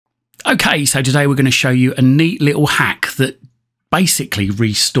Okay, so today we're going to show you a neat little hack that basically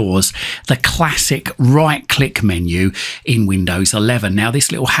restores the classic right-click menu in Windows 11. Now,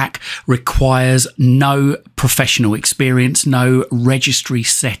 this little hack requires no professional experience, no registry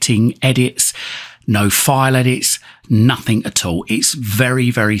setting edits, no file edits, nothing at all. It's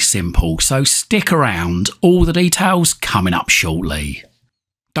very, very simple. So stick around. All the details coming up shortly.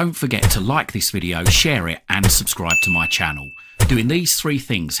 Don't forget to like this video, share it, and subscribe to my channel. Doing these three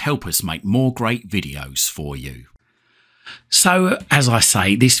things help us make more great videos for you. So, as I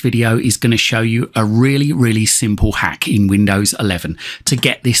say, this video is going to show you a really simple hack in Windows 11 to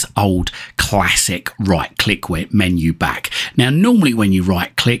get this old classic right-click menu back. Now, normally when you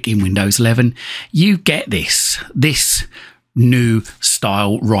right-click in Windows 11, you get this new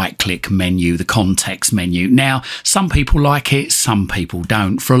style right-click menu, the context menu. Now, some people like it, some people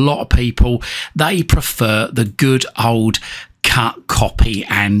don't. For a lot of people, they prefer the good old cut, copy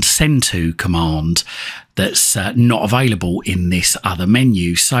and send to command that's not available in this other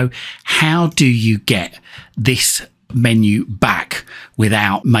menu. So how do you get this menu back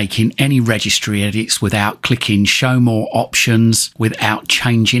without making any registry edits, without clicking show more options, without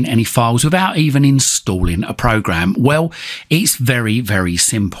changing any files, without even installing a program? Well, it's very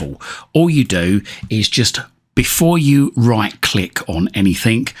simple. All you do is just, before you right click on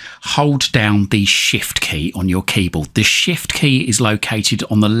anything, hold down the shift key on your keyboard. The shift key is located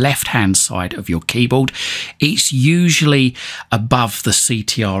on the left hand side of your keyboard. It's usually above the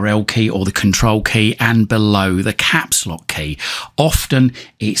CTRL key or the control key and below the caps lock key. Often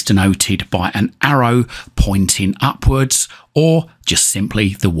it's denoted by an arrow pointing upwards or just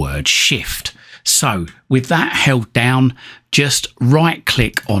simply the word shift. So with that held down, just right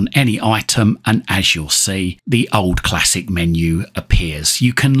click on any item and as you'll see, the old classic menu appears.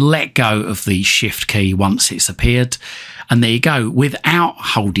 You can let go of the shift key once it's appeared, and there you go. Without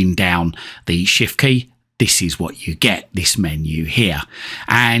holding down the shift key, this is what you get, this menu here.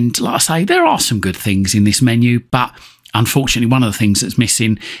 And like I say, there are some good things in this menu, but unfortunately, one of the things that's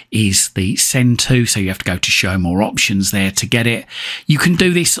missing is the send to, so you have to go to show more options there to get it. You can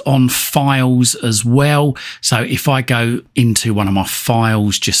do this on files as well. So if I go into one of my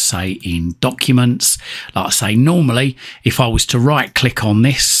files, just say in documents, like I say, normally if I was to right click on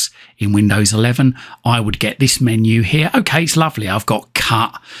this in Windows 11, I would get this menu here. Okay, it's lovely. I've got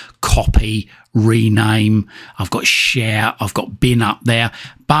cut, copy, rename, I've got share, I've got bin up there,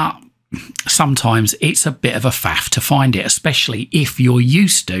 but sometimes it's a bit of a faff to find it, especially if you're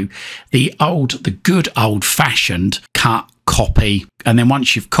used to the good old-fashioned cut, copy, and then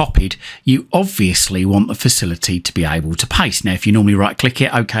once you've copied, you obviously want the facility to be able to paste. Now, if you normally right-click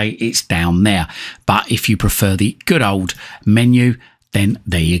it, okay, it's down there. But if you prefer the good old menu, then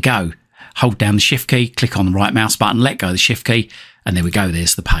there you go. Hold down the shift key, click on the right mouse button, let go of the shift key, and there we go,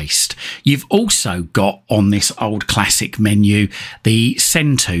 there's the paste. You've also got on this old classic menu the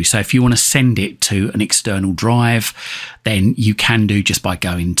send to. So if you want to send it to an external drive, then you can do just by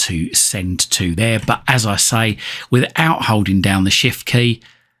going to send to there. But as I say, without holding down the shift key,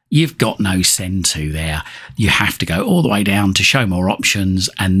 you've got no send to there. You have to go all the way down to show more options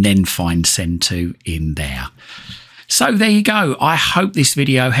and then find send to in there. So there you go. I hope this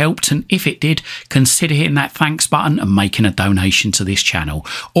video helped, and if it did, consider hitting that thanks button and making a donation to this channel.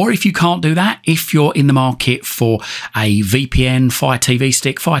 Or if you can't do that, if you're in the market for a VPN, Fire TV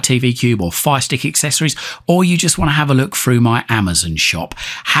Stick, Fire TV Cube or Firestick accessories, or you just want to have a look through my Amazon shop,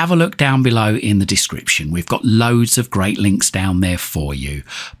 have a look down below in the description. We've got loads of great links down there for you.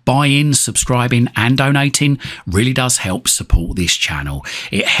 Buying, subscribing and donating really does help support this channel.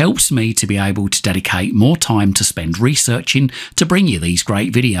 It helps me to be able to dedicate more time to spend researching to bring you these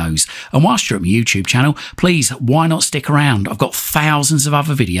great videos. And whilst you're at my YouTube channel, please, why not stick around? I've got thousands of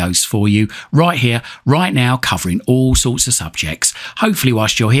other videos for you right here, right now, covering all sorts of subjects. Hopefully,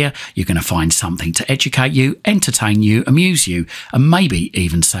 whilst you're here, you're going to find something to educate you, entertain you, amuse you, and maybe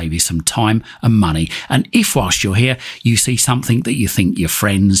even save you some time and money. And if whilst you're here, you see something that you think your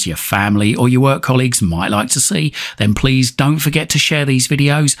friends, your family, or your work colleagues might like to see, then please don't forget to share these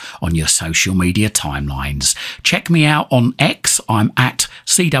videos on your social media timelines. Check me out on X, I'm at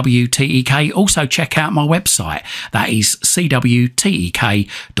CWTEK. Also check out my website, that is cwtek.co.uk.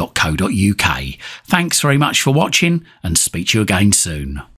 Thanks very much for watching and speak to you again soon.